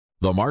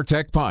The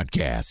MarTech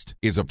Podcast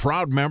is a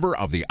proud member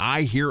of the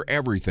I Hear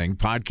Everything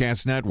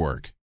Podcast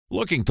Network.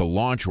 Looking to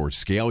launch or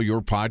scale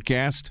your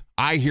podcast?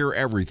 I Hear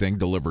Everything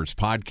delivers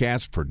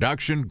podcast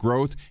production,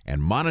 growth,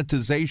 and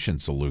monetization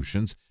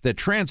solutions that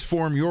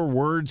transform your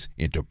words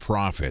into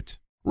profit.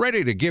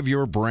 Ready to give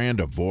your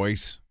brand a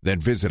voice? Then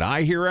visit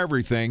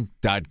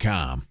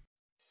iheareverything.com.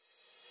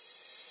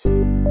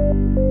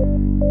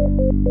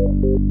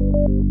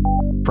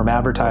 From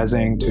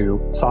advertising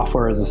to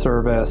software as a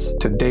service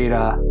to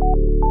data.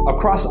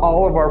 Across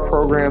all of our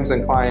programs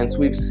and clients,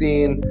 we've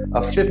seen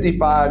a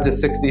 55 to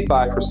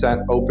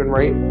 65% open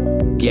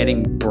rate.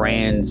 Getting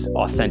brands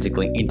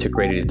authentically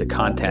integrated into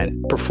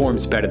content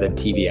performs better than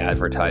TV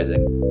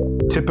advertising.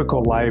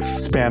 Typical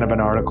lifespan of an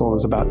article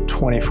is about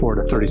 24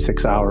 to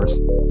 36 hours.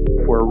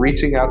 If we're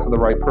reaching out to the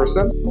right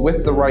person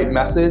with the right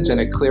message and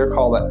a clear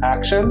call to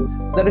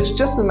action, then it's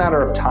just a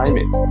matter of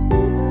timing.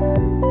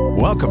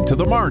 Welcome to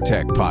the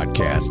MarTech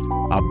Podcast,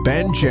 a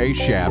Ben J.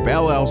 Schaap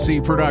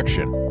LLC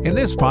production. In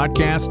this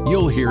podcast,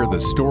 you'll hear the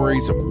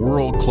stories of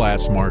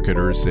world-class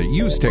marketers that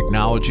use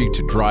technology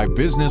to drive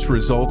business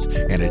results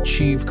and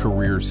achieve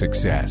career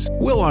success.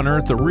 We'll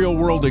unearth the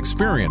real-world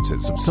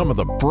experiences of some of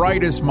the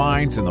brightest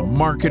minds in the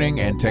marketing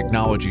and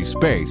technology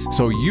space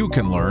so you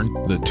can learn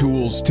the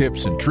tools,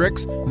 tips, and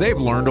tricks they've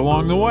learned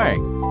along the way.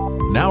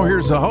 Now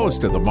here's the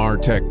host of the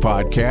MarTech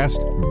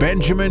Podcast,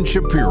 Benjamin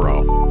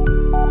Shapiro.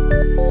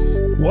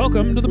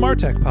 Welcome to the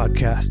MarTech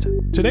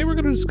Podcast. Today we're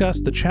going to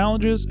discuss the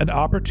challenges and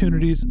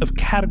opportunities of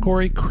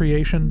category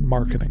creation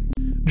marketing.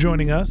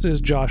 Joining us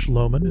is Josh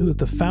Lowman, who is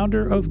the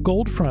founder of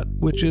Goldfront,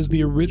 which is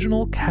the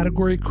original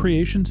category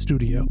creation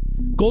studio.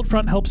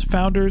 Goldfront helps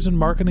founders and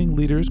marketing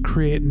leaders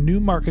create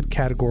new market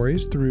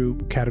categories through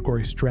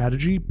category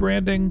strategy,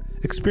 branding,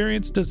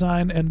 experience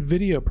design, and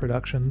video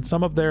production.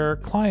 Some of their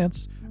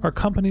clients are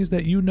companies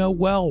that you know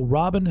well: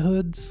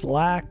 Robinhood,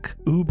 Slack,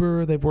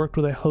 Uber. They've worked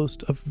with a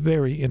host of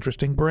very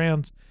interesting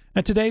brands.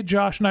 And today,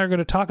 Josh and I are going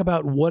to talk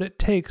about what it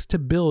takes to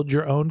build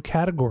your own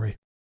category.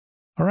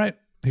 All right,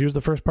 here's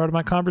the first part of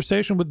my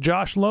conversation with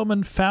Josh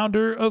Lowman,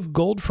 founder of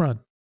Goldfront.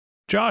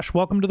 Josh,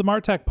 welcome to the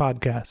MarTech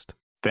Podcast.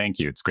 Thank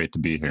you. It's great to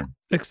be here.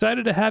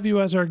 Excited to have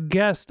you as our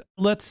guest.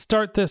 Let's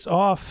start this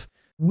off.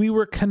 We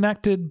were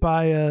connected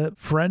by a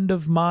friend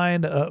of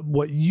mine,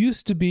 what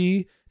used to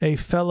be a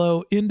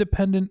fellow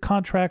independent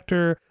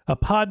contractor, a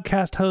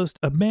podcast host,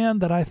 a man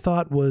that I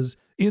thought was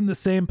in the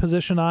same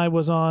position I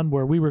was on,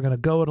 where we were going to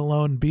go it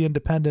alone, be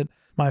independent.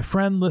 My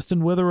friend,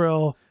 Liston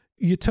Witherill,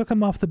 you took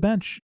him off the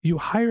bench. You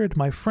hired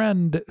my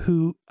friend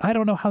who, I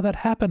don't know how that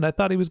happened. I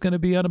thought he was going to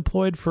be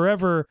unemployed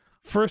forever.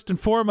 First and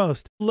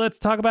foremost, let's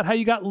talk about how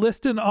you got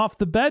Liston off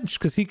the bench,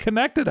 because he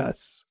connected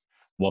us.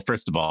 Well,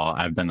 first of all,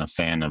 I've been a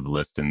fan of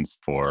Liston's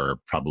for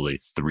probably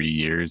 3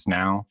 years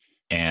now.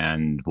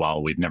 And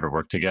while we've never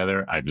worked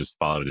together, I've just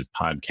followed his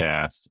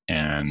podcast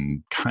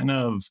and kind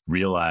of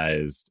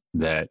realized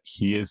that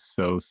he is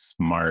so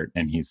smart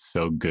and he's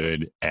so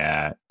good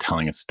at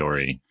telling a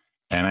story.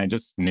 And I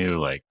just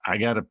knew, I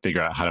got to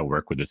figure out how to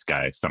work with this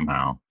guy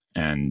somehow.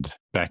 And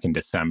back in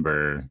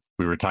December,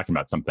 we were talking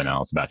about something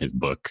else, about his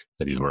book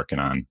that he's working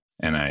on.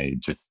 And I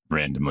just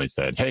randomly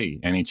said, hey,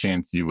 any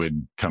chance you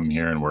would come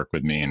here and work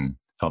with me and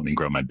help me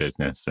grow my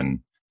business? And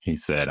he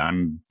said,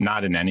 I'm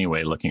not in any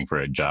way looking for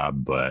a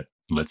job, but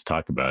let's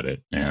talk about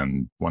it.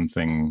 And one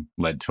thing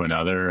led to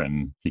another,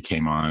 and he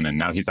came on, and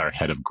now he's our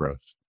head of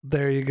growth.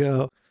 There you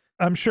go.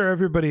 I'm sure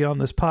everybody on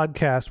this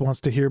podcast wants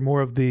to hear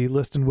more of the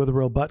Liston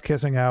Witherill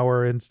butt-kissing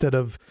hour instead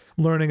of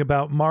learning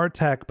about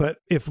MarTech. But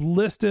if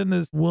Liston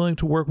is willing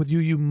to work with you,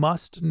 you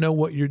must know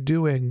what you're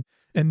doing.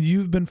 And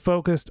you've been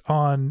focused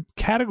on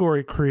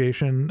category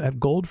creation at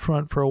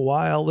Goldfront for a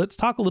while. Let's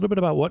talk a little bit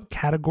about what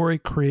category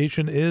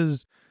creation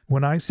is.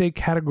 When I say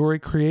category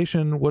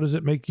creation, what does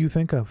it make you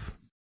think of?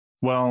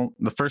 Well,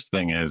 the first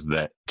thing is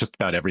that just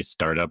about every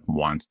startup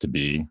wants to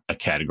be a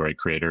category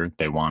creator.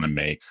 They want to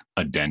make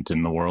a dent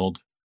in the world,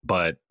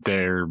 but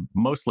they're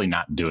mostly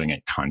not doing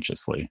it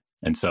consciously.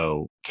 And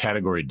so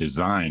category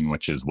design,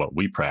 which is what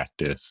we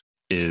practice,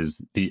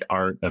 is the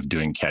art of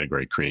doing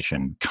category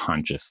creation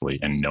consciously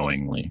and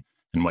knowingly.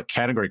 And what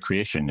category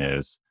creation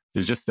is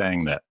just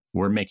saying that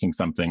we're making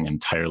something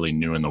entirely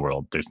new in the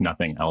world. There's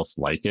nothing else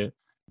like it.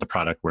 The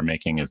product we're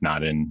making is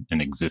not in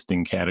an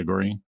existing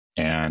category.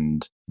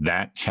 And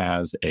that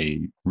has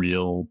a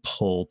real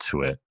pull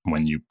to it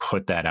when you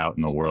put that out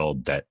in the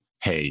world that,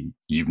 hey,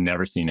 you've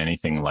never seen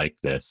anything like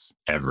this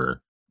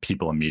ever.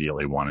 People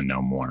immediately want to know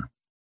more.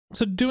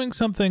 So doing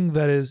something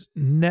that is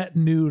net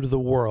new to the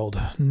world,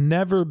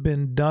 never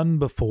been done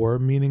before,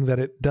 meaning that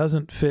it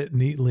doesn't fit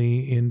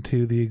neatly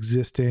into the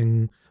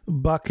existing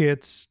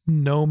buckets,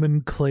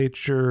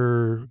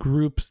 nomenclature,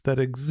 groups that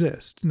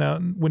exist. Now,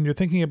 when you're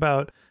thinking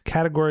about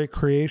category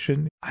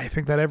creation, I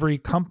think that every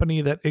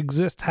company that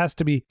exists has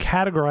to be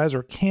categorized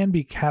or can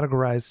be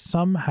categorized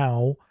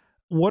somehow.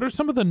 What are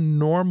some of the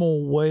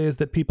normal ways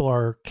that people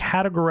are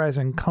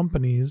categorizing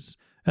companies?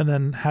 And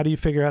then how do you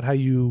figure out how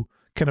you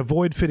can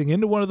avoid fitting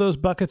into one of those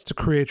buckets to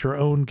create your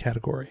own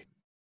category?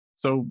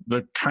 So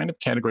the kind of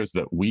categories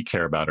that we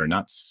care about are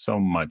not so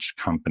much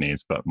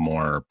companies, but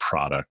more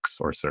products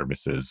or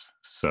services.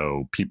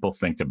 So people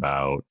think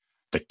about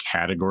the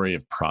category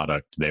of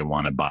product they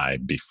want to buy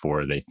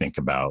before they think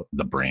about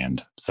the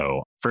brand.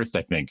 So first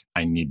I think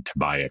I need to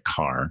buy a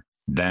car.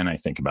 Then I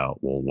think about,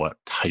 well, what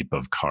type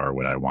of car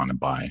would I want to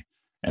buy?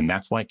 And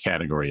that's why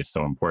category is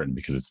so important,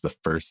 because it's the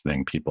first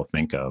thing people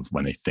think of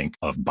when they think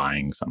of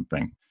buying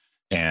something.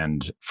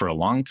 And for a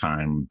long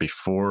time,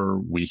 before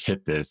we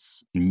hit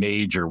this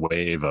major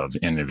wave of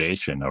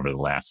innovation over the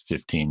last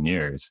 15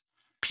 years,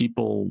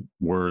 people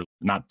were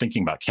not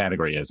thinking about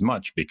category as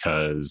much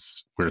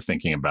because we're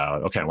thinking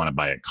about, okay, I want to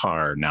buy a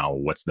car. Now,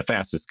 what's the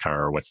fastest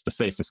car? What's the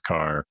safest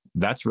car?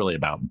 That's really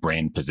about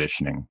brand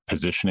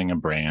positioning a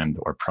brand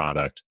or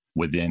product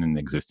within an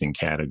existing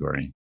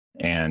category.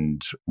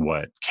 And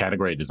what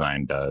category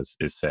design does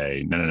is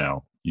say,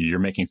 no, you're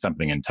making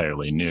something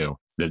entirely new.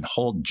 The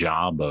whole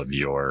job of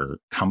your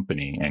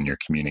company and your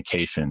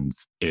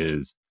communications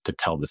is to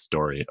tell the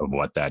story of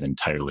what that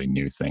entirely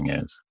new thing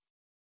is.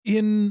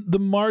 In the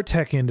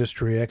MarTech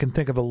industry, I can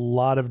think of a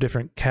lot of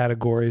different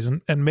categories,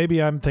 and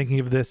maybe I'm thinking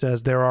of this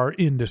as there are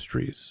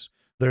industries.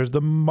 There's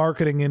the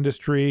marketing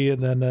industry,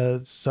 and then a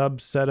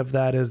subset of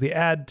that is the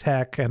ad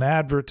tech and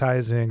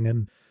advertising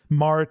and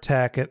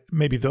MarTech.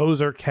 Maybe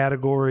those are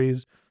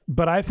categories.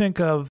 But I think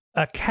of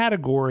a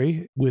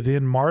category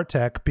within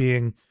MarTech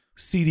being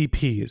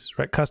CDPs,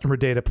 right? Customer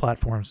data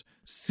platforms,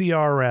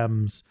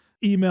 CRMs,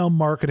 email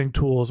marketing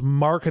tools,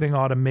 marketing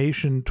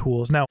automation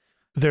tools. Now,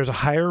 there's a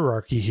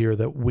hierarchy here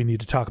that we need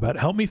to talk about.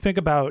 Help me think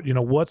about,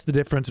 what's the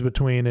difference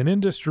between an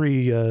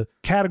industry, a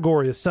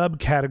category, a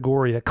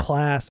subcategory, a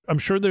class. I'm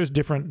sure there's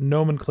different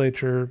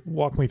nomenclature.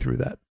 Walk me through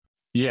that.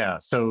 Yeah.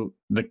 So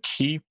the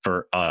key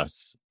for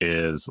us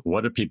is,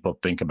 what do people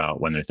think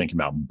about when they're thinking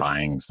about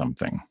buying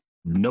something?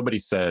 Nobody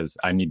says,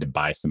 I need to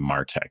buy some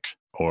MarTech,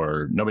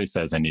 or nobody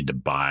says, I need to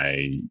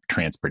buy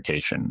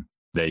transportation.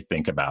 They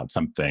think about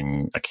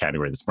something, a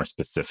category that's more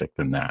specific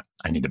than that.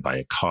 I need to buy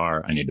a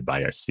car. I need to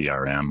buy our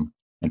CRM.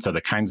 And so the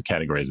kinds of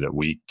categories that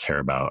we care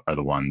about are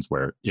the ones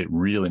where it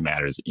really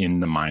matters in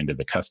the mind of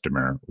the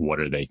customer. What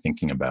are they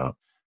thinking about?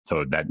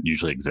 So that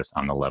usually exists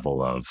on the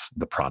level of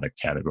the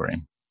product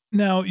category.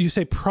 Now, you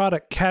say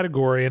product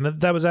category, and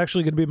that was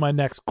actually going to be my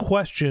next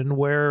question,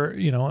 where,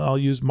 I'll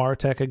use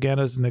MarTech again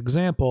as an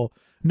example.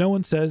 No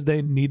one says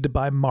they need to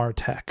buy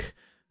MarTech.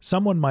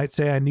 Someone might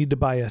say, I need to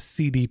buy a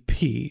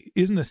CDP.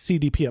 Isn't a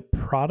CDP a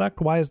product?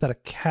 Why is that a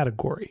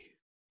category?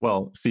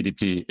 Well,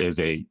 CDP is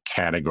a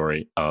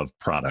category of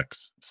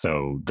products.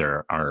 So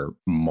there are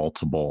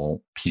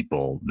multiple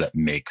people that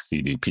make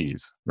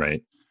CDPs,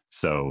 right?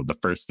 So the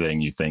first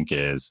thing you think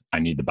is, I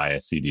need to buy a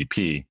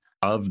CDP.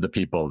 Of the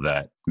people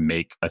that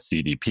make a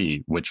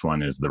CDP, which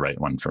one is the right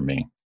one for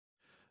me?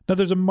 Now,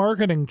 there's a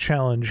marketing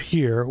challenge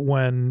here.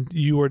 When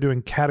you are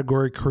doing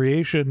category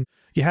creation,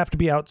 you have to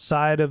be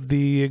outside of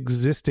the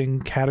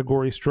existing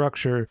category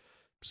structure.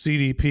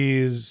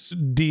 CDPs,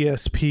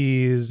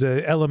 DSPs,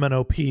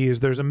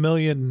 LMNOPs, there's a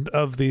million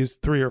of these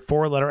 3 or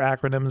 4 letter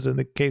acronyms in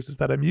the cases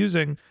that I'm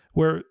using,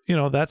 where,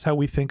 that's how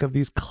we think of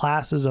these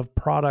classes of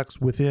products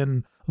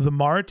within the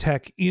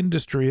MarTech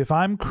industry. If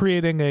I'm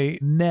creating a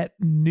net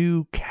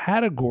new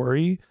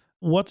category,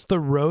 what's the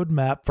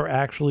roadmap for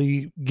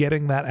actually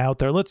getting that out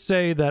there? Let's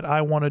say that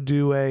I want to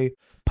do a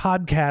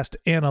podcast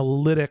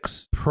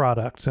analytics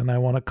product and I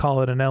want to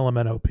call it an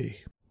LMNOP.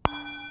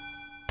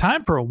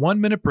 Time for a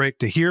 1-minute break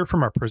to hear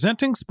from our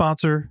presenting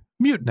sponsor,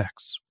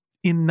 Mutinex.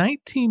 In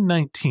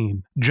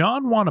 1919,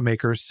 John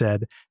Wanamaker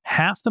said,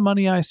 "Half the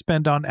money I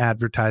spend on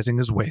advertising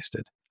is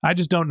wasted. I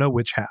just don't know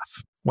which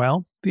half."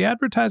 Well, the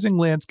advertising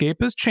landscape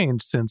has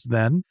changed since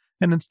then,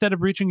 and instead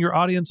of reaching your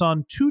audience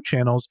on 2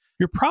 channels,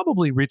 you're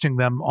probably reaching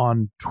them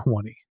on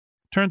 20.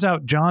 Turns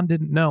out John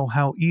didn't know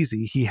how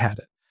easy he had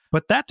it.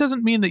 But that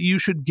doesn't mean that you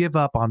should give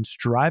up on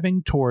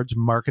striving towards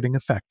marketing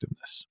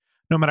effectiveness.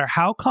 No matter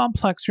how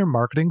complex your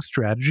marketing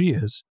strategy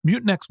is,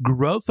 Mutinex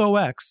Growth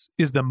OX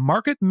is the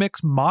market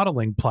mix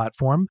modeling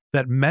platform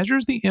that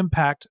measures the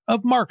impact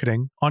of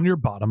marketing on your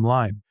bottom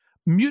line.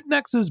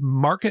 Mutinex's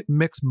market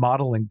mix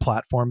modeling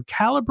platform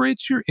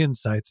calibrates your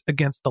insights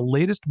against the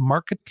latest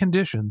market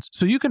conditions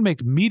so you can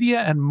make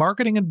media and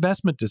marketing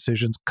investment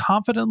decisions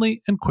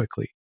confidently and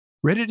quickly.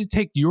 Ready to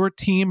take your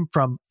team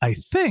from I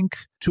think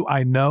to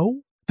I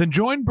know? Then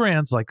join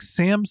brands like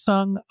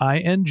Samsung,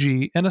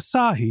 ING, and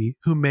Asahi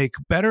who make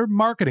better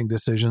marketing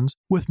decisions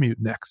with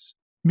Mutinex.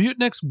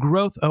 Mutinex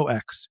Growth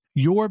OX.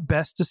 Your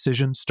best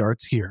decision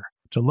starts here.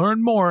 To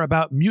learn more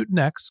about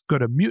Mutinex, go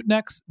to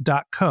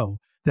mutinex.co.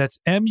 That's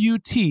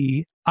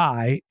MUTINEX.co.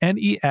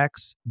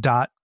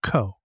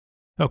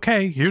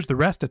 Okay, here's the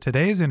rest of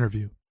today's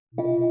interview.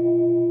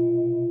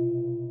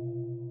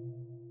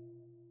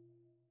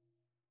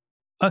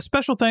 A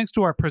special thanks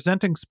to our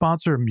presenting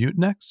sponsor,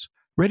 Mutinex.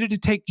 Ready to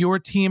take your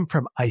team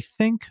from I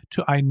think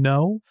to I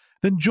know?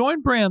 Then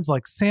join brands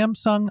like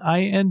Samsung,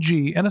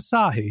 ING, and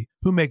Asahi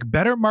who make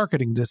better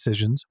marketing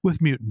decisions with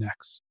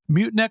Mutinex.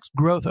 Mutinex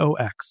Growth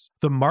OX,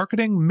 the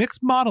marketing mix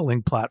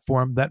modeling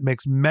platform that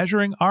makes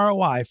measuring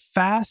ROI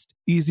fast,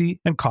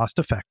 easy, and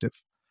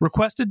cost-effective.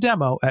 Request a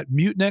demo at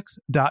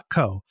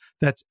Mutinex.co.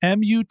 That's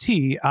Mutinex.co.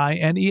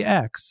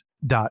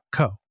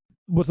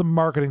 What's the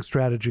marketing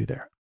strategy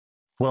there?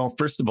 Well,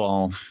 first of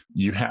all,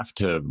 you have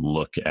to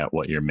look at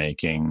what you're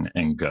making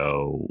and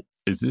go,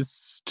 is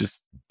this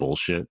just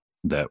bullshit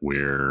that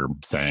we're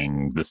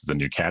saying this is a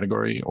new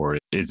category, or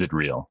is it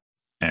real?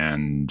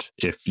 And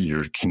if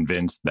you're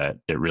convinced that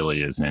it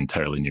really is an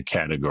entirely new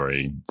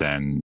category,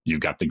 then you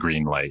got the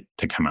green light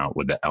to come out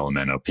with the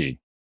LMNOP.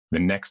 The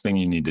next thing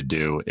you need to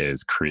do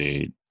is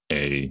create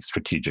a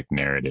strategic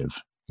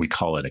narrative. We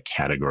call it a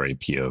category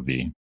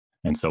POV.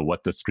 And so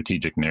what the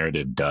strategic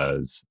narrative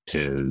does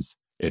is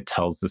it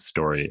tells the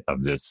story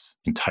of this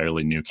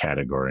entirely new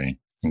category,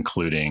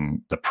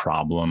 including the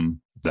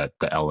problem that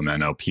the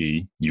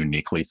LMNOP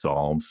uniquely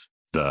solves,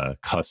 the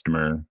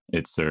customer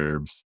it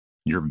serves,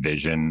 your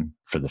vision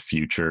for the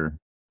future,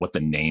 what the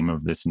name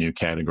of this new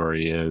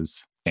category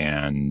is,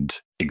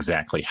 and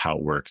exactly how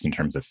it works in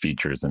terms of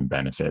features and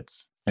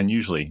benefits. And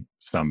usually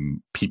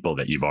some people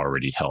that you've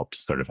already helped,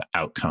 sort of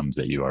outcomes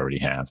that you already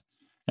have.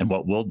 And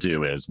what we'll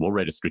do is we'll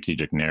write a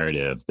strategic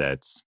narrative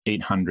that's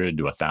 800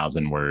 to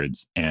 1,000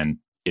 words, and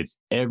it's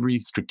every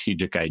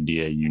strategic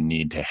idea you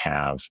need to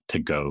have to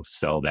go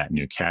sell that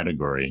new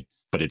category,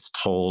 but it's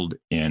told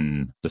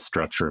in the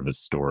structure of a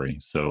story.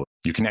 So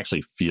you can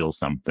actually feel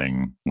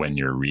something when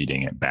you're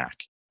reading it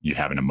back. You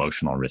have an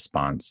emotional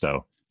response.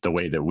 So the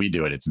way that we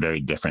do it, it's very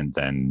different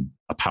than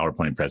a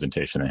PowerPoint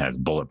presentation that has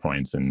bullet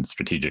points and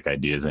strategic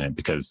ideas in it,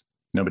 because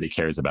nobody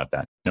cares about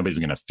that. Nobody's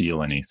going to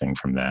feel anything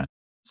from that.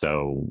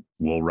 So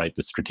we'll write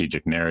the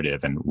strategic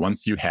narrative. And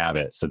once you have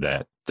it so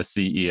that the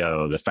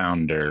CEO, the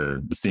founder,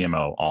 the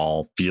CMO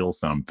all feel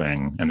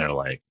something and they're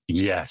like,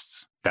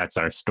 yes, that's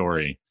our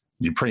story,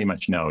 you pretty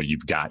much know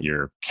you've got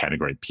your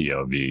category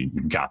POV,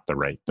 you've got the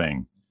right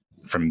thing.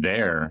 From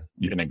there,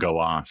 you're going to go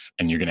off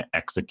and you're going to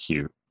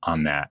execute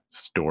on that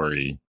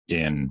story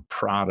in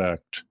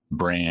product,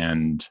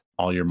 brand,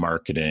 all your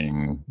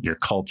marketing, your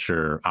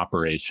culture,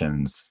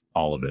 operations,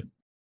 all of it.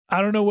 I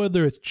don't know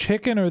whether it's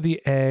chicken or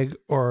the egg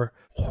or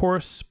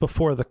horse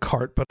before the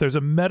cart, but there's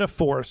a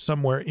metaphor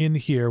somewhere in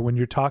here when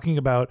you're talking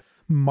about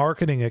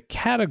marketing a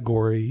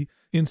category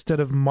instead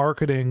of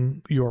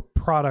marketing your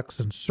products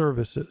and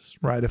services,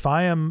 right? If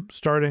I am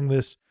starting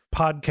this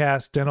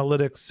podcast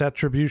analytics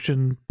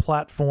attribution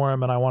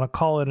platform and I want to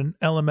call it an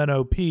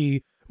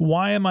LMNOP,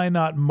 why am I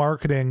not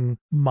marketing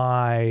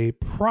my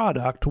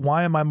product?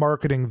 Why am I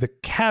marketing the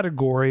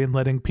category and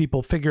letting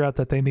people figure out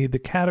that they need the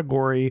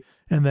category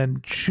and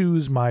then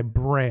choose my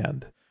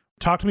brand?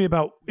 Talk to me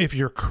about, if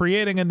you're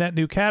creating a net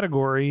new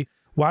category,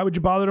 why would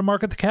you bother to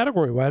market the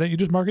category? Why don't you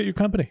just market your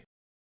company?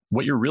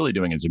 What you're really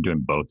doing is you're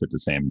doing both at the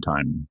same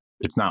time.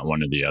 It's not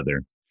one or the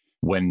other.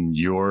 When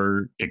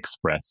you're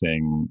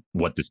expressing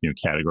what this new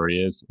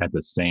category is, at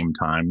the same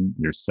time,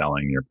 you're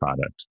selling your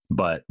product.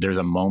 But there's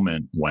a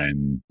moment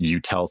when you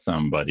tell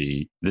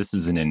somebody this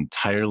is an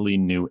entirely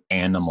new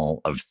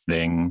animal of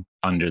thing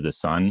under the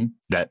sun,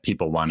 that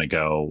people want to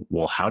go,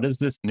 well, how does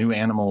this new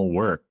animal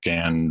work?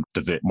 And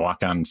does it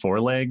walk on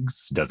four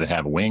legs? Does it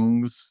have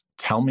wings?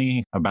 Tell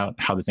me about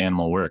how this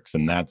animal works.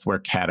 And that's where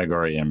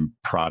category and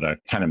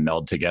product kind of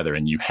meld together.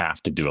 And you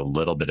have to do a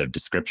little bit of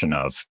description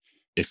of,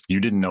 if you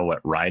didn't know what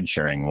ride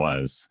sharing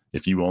was,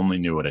 if you only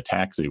knew what a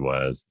taxi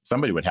was,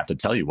 somebody would have to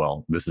tell you,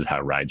 well, this is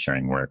how ride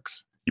sharing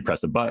works. You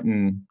press a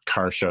button,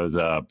 car shows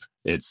up,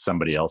 it's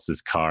somebody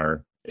else's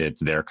car, it's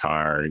their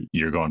car,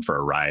 you're going for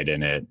a ride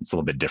in it. It's a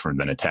little bit different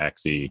than a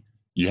taxi.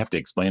 You have to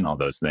explain all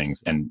those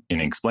things. And in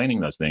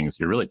explaining those things,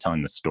 you're really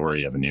telling the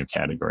story of a new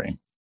category.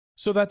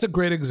 So that's a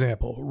great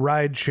example,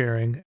 ride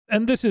sharing.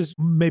 And this is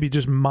maybe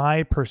just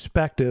my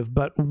perspective,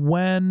 but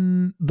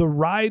when the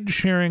ride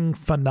sharing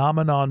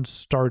phenomenon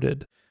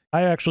started,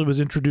 I actually was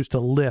introduced to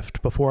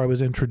Lyft before I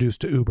was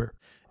introduced to Uber.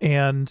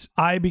 And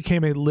I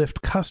became a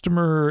Lyft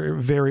customer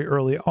very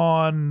early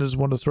on as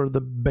one of sort of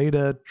the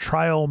beta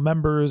trial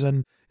members.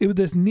 And it was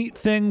this neat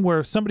thing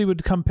where somebody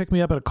would come pick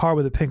me up in a car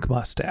with a pink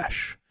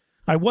mustache.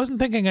 I wasn't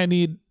thinking I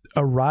need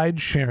a ride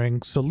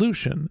sharing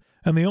solution.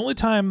 And the only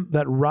time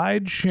that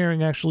ride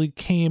sharing actually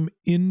came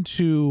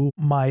into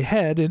my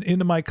head and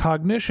into my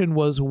cognition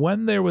was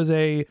when there was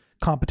a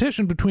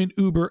competition between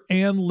Uber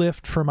and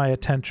Lyft for my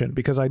attention,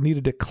 because I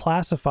needed to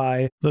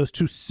classify those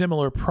two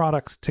similar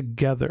products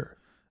together.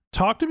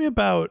 Talk to me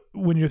about,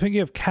 when you're thinking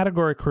of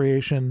category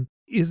creation,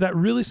 is that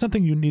really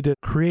something you need to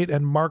create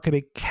and market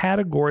a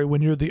category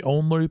when you're the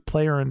only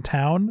player in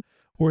town?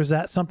 Or is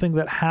that something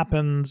that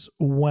happens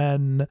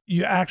when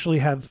you actually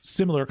have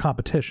similar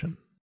competition?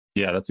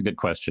 Yeah, that's a good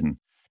question.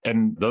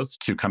 And those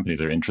two companies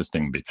are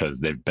interesting because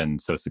they've been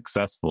so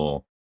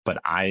successful, but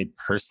I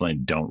personally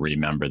don't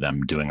remember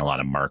them doing a lot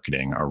of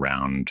marketing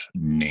around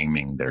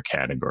naming their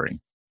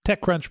category.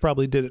 TechCrunch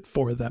probably did it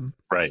for them.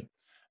 Right.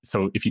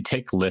 So if you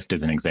take Lyft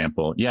as an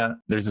example, yeah,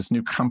 there's this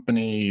new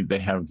company. They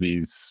have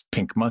these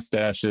pink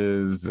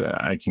mustaches.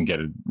 I can get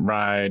a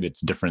ride.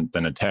 It's different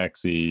than a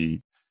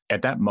taxi.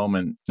 At that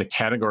moment, the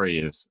category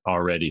is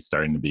already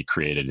starting to be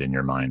created in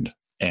your mind.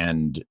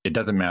 And it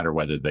doesn't matter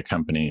whether the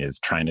company is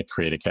trying to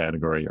create a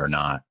category or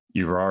not.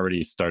 You're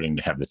already starting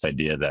to have this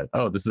idea that,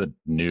 oh, this is a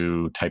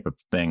new type of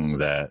thing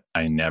that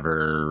I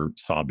never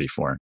saw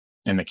before.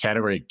 And the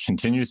category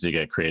continues to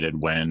get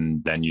created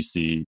when then you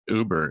see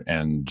Uber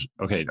and,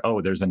 okay, oh,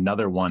 there's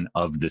another one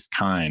of this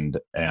kind.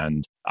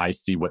 And I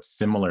see what's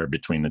similar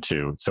between the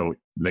two. So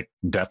the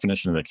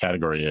definition of the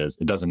category is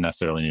it doesn't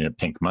necessarily need a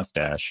pink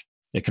mustache.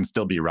 It can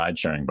still be ride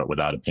sharing, but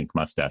without a pink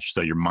mustache.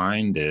 So your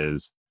mind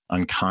is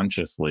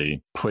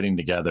unconsciously putting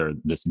together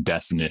this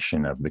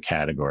definition of the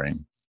category.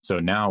 So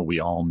now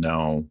we all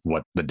know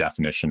what the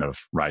definition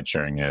of ride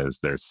sharing is.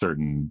 There's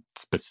certain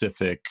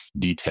specific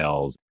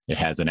details. It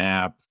has an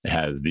app. It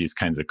has these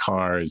kinds of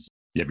cars.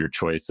 You have your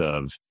choice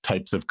of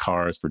types of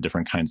cars for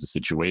different kinds of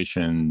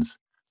situations,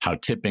 how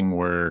tipping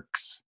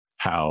works,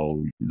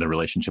 how the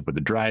relationship with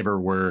the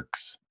driver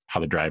works, how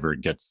the driver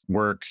gets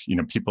work.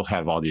 People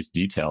have all these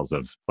details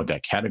of what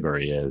that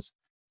category is.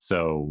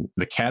 So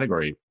the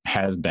category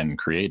has been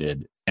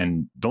created.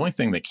 And the only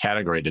thing that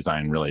category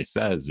design really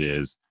says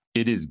is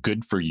it is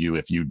good for you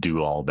if you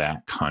do all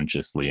that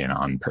consciously and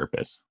on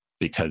purpose,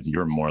 because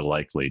you're more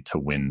likely to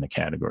win the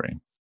category.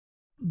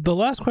 The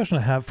last question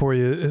I have for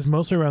you is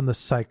mostly around the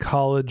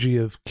psychology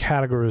of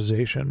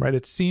categorization, right?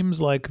 It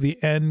seems like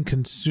the end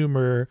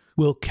consumer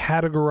will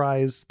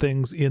categorize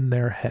things in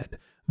their head.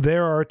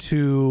 There are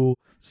two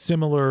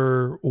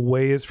similar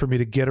ways for me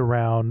to get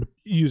around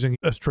using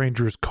a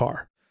stranger's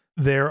car.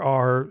 There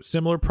are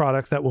similar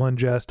products that will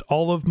ingest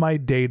all of my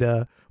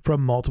data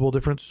from multiple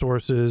different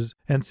sources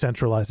and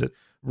centralize it.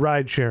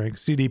 Ride sharing,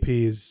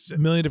 CDPs, a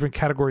million different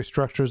category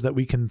structures that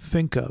we can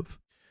think of.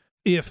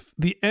 If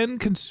the end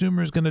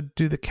consumer is going to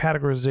do the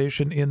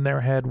categorization in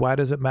their head, why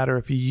does it matter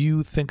if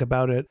you think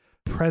about it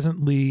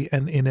presently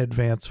and in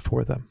advance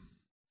for them?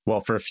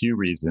 Well, for a few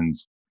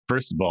reasons.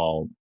 First of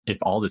all, if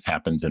all this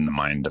happens in the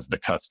mind of the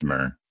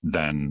customer,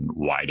 then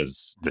why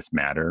does this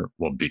matter?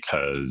 Well,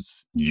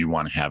 because you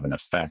want to have an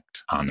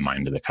effect on the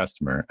mind of the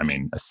customer. I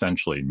mean,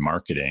 essentially,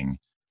 marketing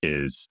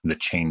is the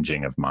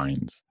changing of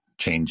minds,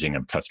 changing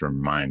of customer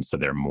minds, so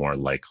they're more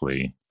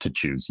likely to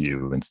choose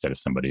you instead of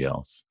somebody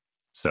else.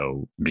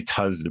 So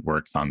because it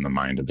works on the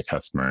mind of the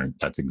customer,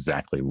 that's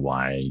exactly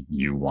why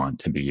you want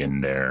to be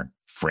in there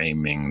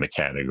framing the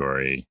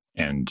category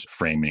and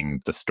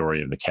framing the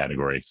story of the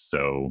category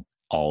so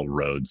all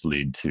roads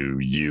lead to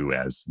you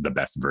as the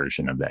best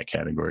version of that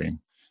category.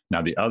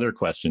 Now, the other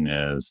question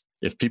is,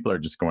 if people are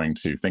just going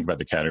to think about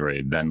the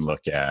category, then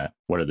look at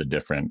what are the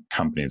different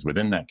companies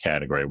within that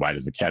category, why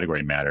does the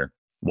category matter?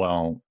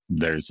 Well,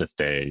 there's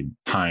just a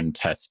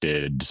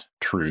time-tested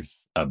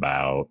truth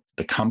about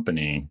the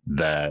company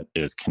that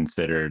is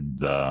considered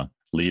the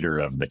leader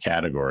of the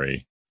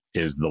category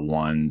is the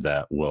one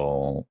that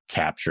will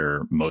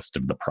capture most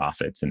of the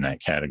profits in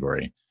that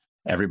category.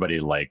 Everybody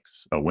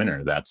likes a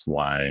winner. That's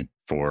why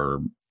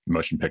for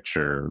motion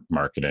picture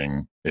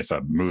marketing, if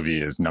a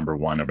movie is number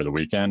one over the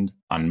weekend,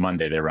 on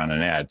Monday they run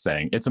an ad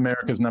saying it's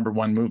America's number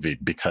one movie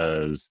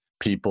because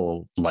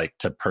people like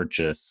to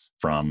purchase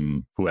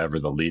from whoever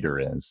the leader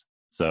is.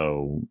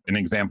 So an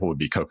example would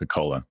be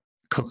Coca-Cola.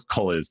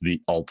 Coca-Cola is the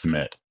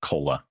ultimate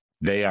cola.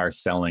 They are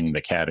selling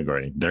the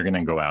category. They're going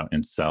to go out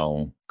and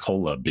sell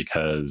cola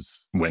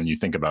because when you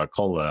think about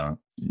cola,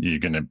 you're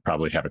going to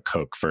probably have a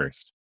Coke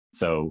first.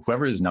 So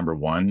whoever is number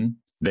one,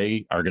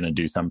 they are going to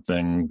do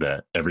something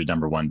that every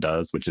number one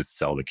does, which is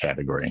sell the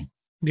category.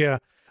 Yeah.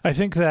 I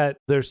think that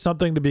there's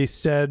something to be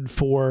said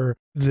for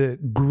the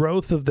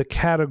growth of the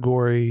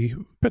category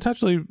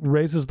potentially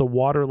raises the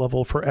water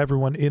level for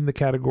everyone in the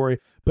category,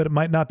 but it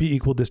might not be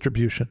equal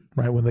distribution,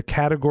 right? When the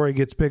category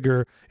gets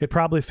bigger, it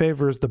probably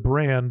favors the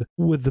brand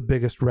with the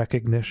biggest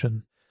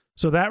recognition.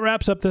 So that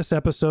wraps up this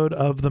episode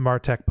of the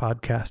Martech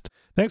Podcast.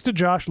 Thanks to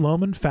Josh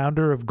Lowman,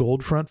 founder of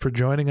Goldfront, for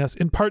joining us.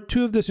 In part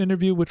 2 of this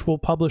interview, which we'll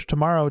publish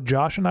tomorrow,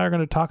 Josh and I are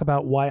going to talk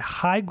about why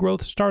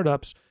high-growth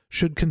startups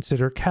should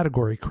consider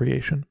category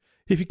creation.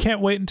 If you can't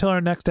wait until our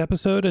next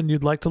episode and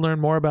you'd like to learn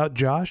more about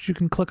Josh, you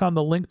can click on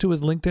the link to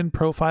his LinkedIn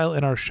profile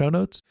in our show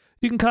notes.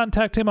 You can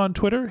contact him on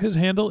Twitter. His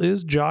handle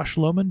is Josh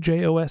Lowman,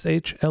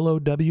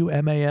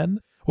 JoshLowman,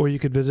 or you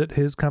could visit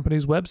his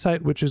company's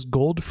website, which is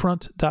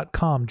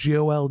goldfront.com,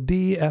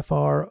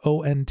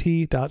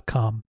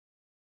 GOLDFRONT.com.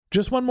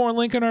 Just one more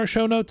link in our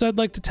show notes I'd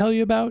like to tell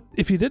you about.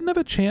 If you didn't have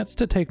a chance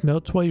to take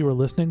notes while you were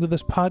listening to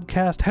this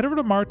podcast, head over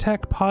to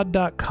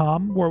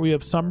martechpod.com, where we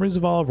have summaries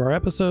of all of our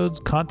episodes,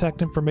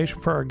 contact information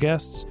for our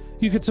guests,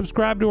 You can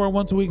subscribe to our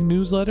once-a-week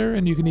newsletter,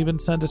 and you can even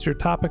send us your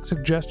topic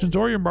suggestions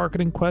or your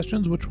marketing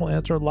questions, which we'll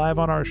answer live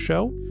on our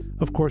show.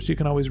 Of course, you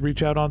can always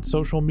reach out on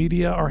social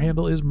media. Our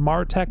handle is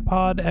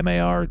MarTechPod,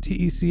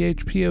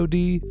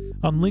 MarTechPod,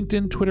 on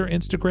LinkedIn, Twitter,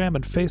 Instagram,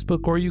 and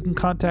Facebook, or you can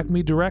contact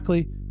me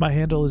directly. My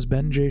handle is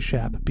Ben J.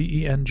 Shap,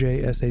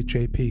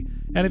 BenJShap.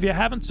 And if you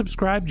haven't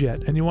subscribed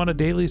yet and you want a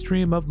daily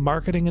stream of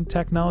marketing and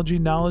technology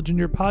knowledge in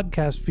your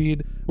podcast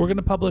feed, we're going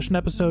to publish an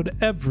episode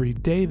every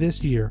day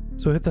this year.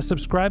 So hit the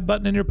subscribe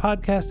button in your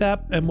podcast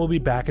app, and we'll be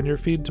back in your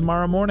feed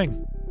tomorrow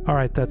morning. All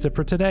right, that's it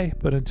for today.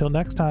 But until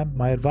next time,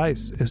 my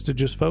advice is to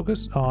just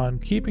focus on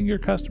keeping your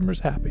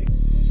customers happy.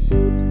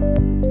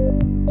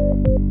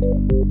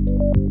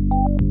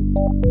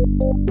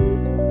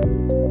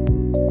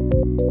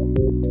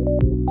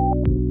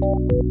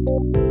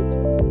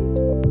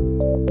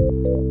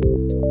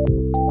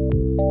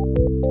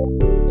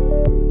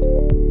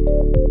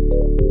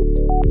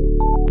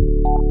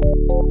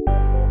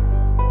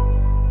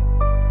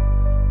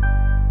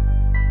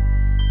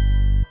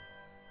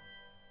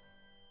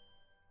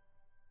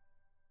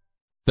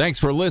 Thanks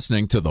for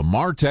listening to the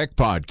MarTech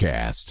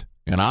Podcast,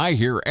 an I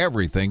Hear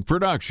Everything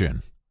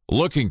production.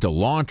 Looking to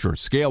launch or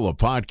scale a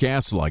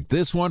podcast like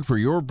this one for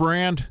your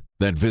brand?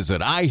 Then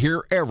visit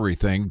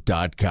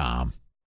iheareverything.com.